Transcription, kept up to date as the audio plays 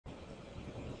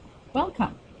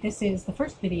Welcome! This is the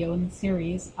first video in the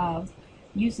series of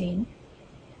using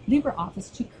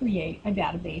LibreOffice to create a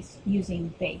database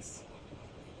using Base.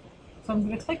 So I'm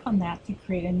going to click on that to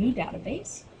create a new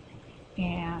database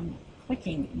and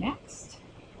clicking Next.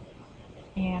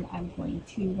 And I'm going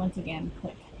to once again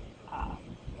click the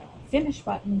Finish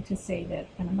button to save it.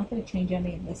 And I'm not going to change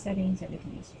any of the settings,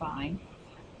 everything is fine.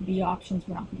 The options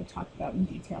we're not going to talk about in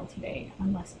detail today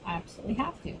unless I absolutely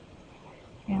have to.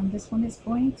 And this one is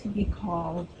going to be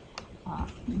called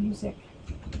Music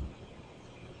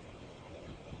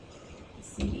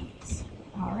CDs.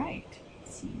 All right,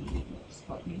 CD, just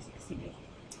call it Music CD.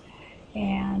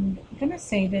 And I'm going to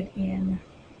save it in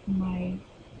my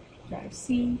Drive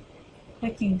C,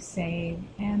 clicking Save,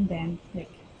 and then click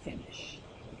Finish.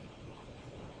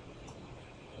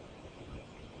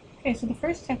 Okay, so the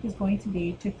first step is going to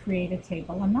be to create a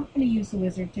table. I'm not going to use the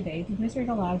wizard today. The wizard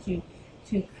allows you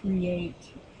to create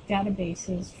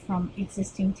databases from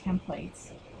existing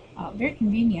templates. Very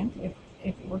convenient if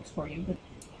it works for you.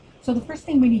 So the first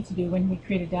thing we need to do when we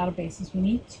create a database is we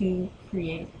need to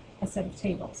create a set of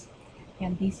tables.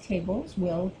 And these tables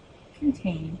will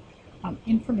contain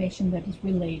information that is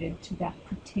related to that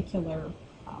particular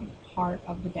part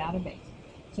of the database.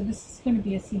 So this is going to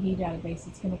be a CD database.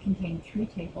 It's going to contain 3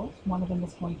 tables. One of them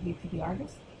is going to be for the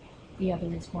artist, the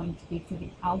other is going to be for the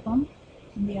album,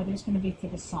 and the other is going to be for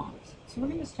the songs. So we're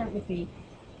going to start with the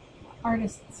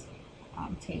artists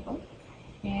table,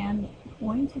 and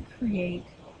we're going to create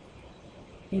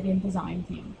it in Design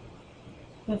View.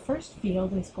 The first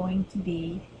field is going to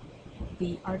be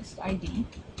the artist ID,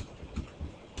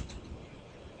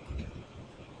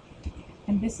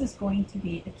 and this is going to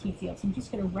be a key field. So I'm just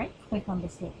going to right click on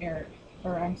this little arrow,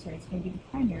 or I'm sorry, it's going to be the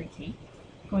primary key.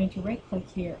 I'm going to right click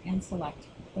here and select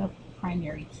the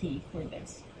primary key for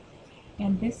this.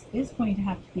 And this is going to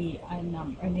have to be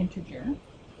an integer.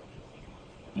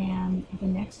 And the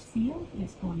next field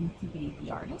is going to be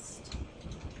the artist.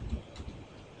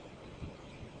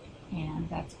 And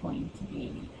that's going to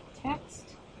be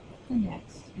text. The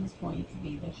next is going to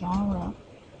be the genre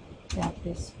that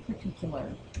this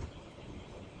particular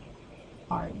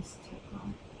artist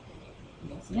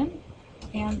is in,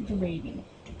 and the rating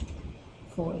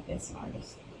for this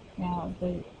artist. Now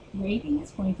the rating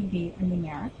is going to be a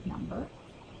numeric number,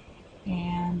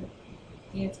 and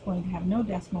it's going to have no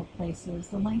decimal places.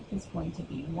 The length is going to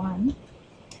be 1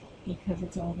 because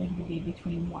it's only going to be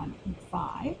between 1 and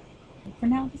 5. But for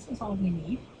now, this is all we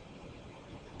need.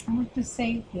 I'm going to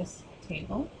save this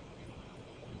table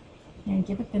and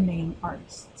give it the name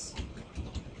artists.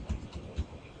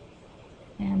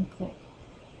 And click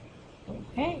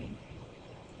OK.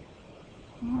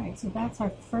 Alright, so that's our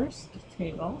first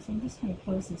table. So I'm just going to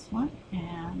close this one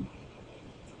and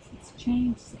let's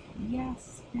change, say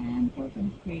yes, and we're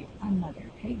going to create another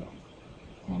table.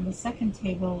 And the second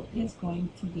table is going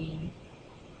to be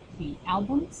the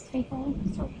albums table.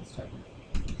 So we'll start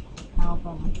with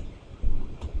album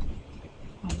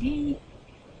ID.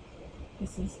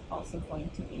 This is also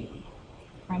going to be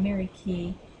primary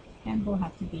key, and will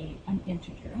have to be an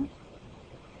integer.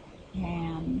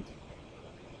 And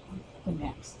the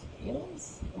next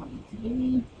is going to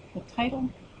be the title.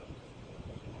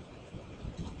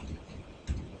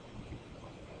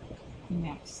 The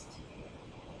next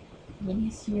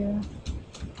release year.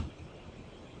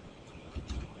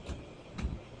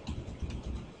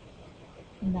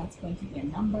 And that's going to be a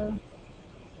number.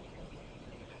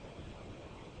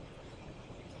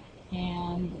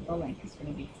 And the length is going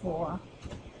to be 4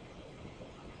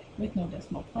 with no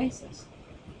decimal places.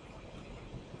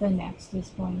 The next is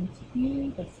going to be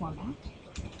the format.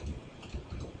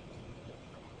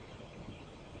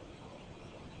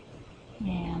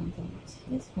 And the next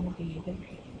is going to be the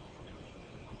rating.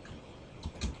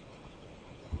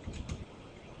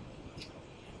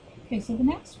 Okay, so the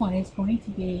next one is going to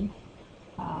be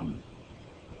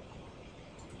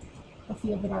a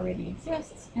field that already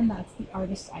exists, and that's the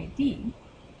artist ID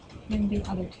in the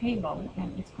other table,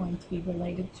 and it's going to be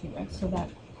related to it so that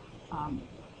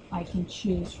I can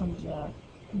choose from the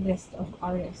list of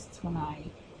artists when I,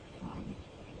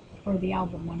 or the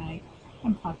album when I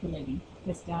am populating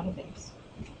this database.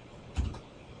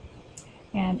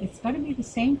 And it's going to be the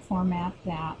same format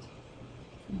that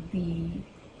the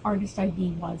artist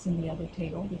ID was in the other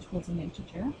table, which was an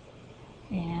integer.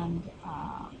 And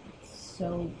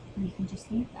so you can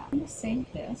just leave that. I'm going to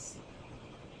save this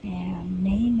and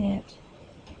name it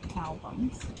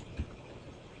albums.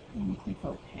 And click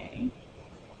OK.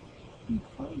 And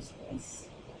close this.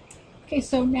 Okay,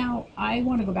 so now I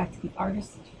want to go back to the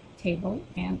artist table,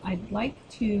 and I'd like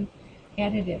to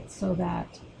edit it so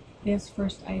that this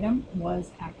first item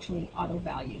was actually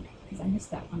auto-valued because I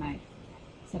missed that when I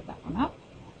set that one up.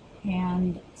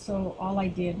 And so all I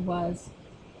did was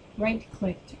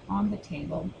right-clicked on the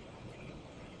table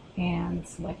and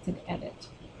selected Edit.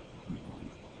 And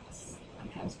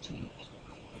that has changed.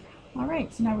 All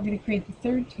right, so now we're going to create the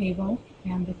third table,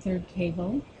 and the third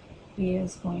table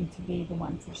is going to be the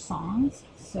one for songs.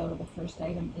 So the first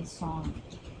item is song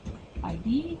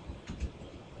ID,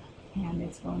 and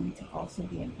it's going to also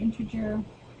be an integer,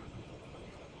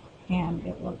 and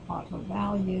it will auto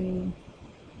value,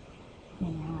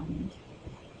 and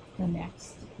the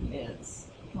next is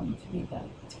going to be the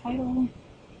title.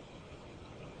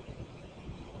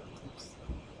 Oops.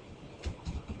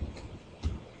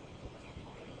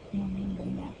 And the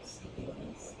next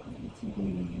is going to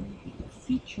be the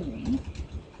featuring,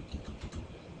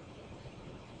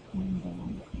 and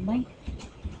then length.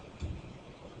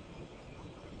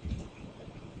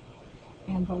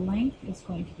 And the length is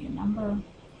going to be a number.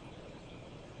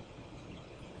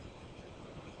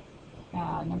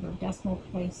 Number of decimal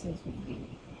places would be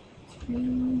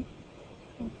 2.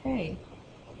 Okay.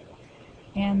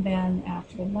 And then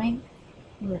after the length,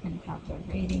 we're going to have the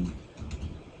rating,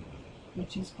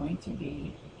 which is going to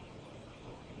be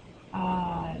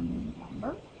a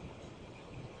number.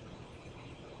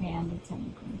 And it's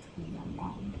only going to be one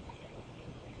long.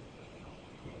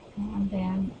 And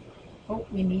then, oh,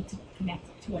 we need to connect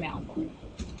it to an album.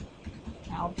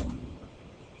 Album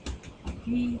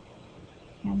ID.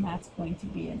 And that's going to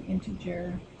be an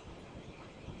integer,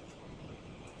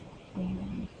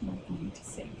 and we're going to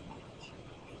save that.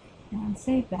 And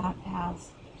save that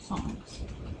as songs.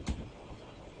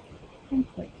 And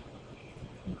click.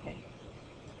 Okay.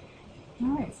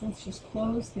 Alright, so let's just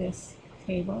close this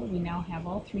table. We now have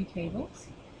all three tables.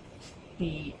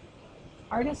 The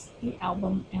artist, the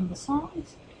album, and the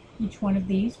songs. Each one of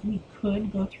these we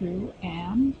could go through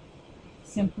and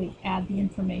simply add the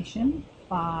information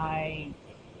by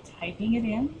typing it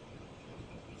in,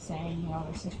 saying, you know,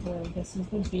 this is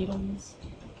the Beatles.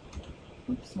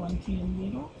 Oops, one team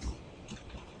Beatles.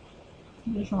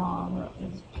 The genre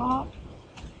is pop,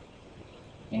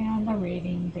 and the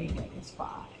rating data is 5.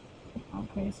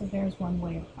 Okay, so there's one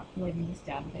way of populating this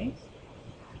database.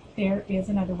 There is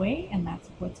another way, and that's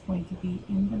what's going to be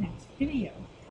in the next video.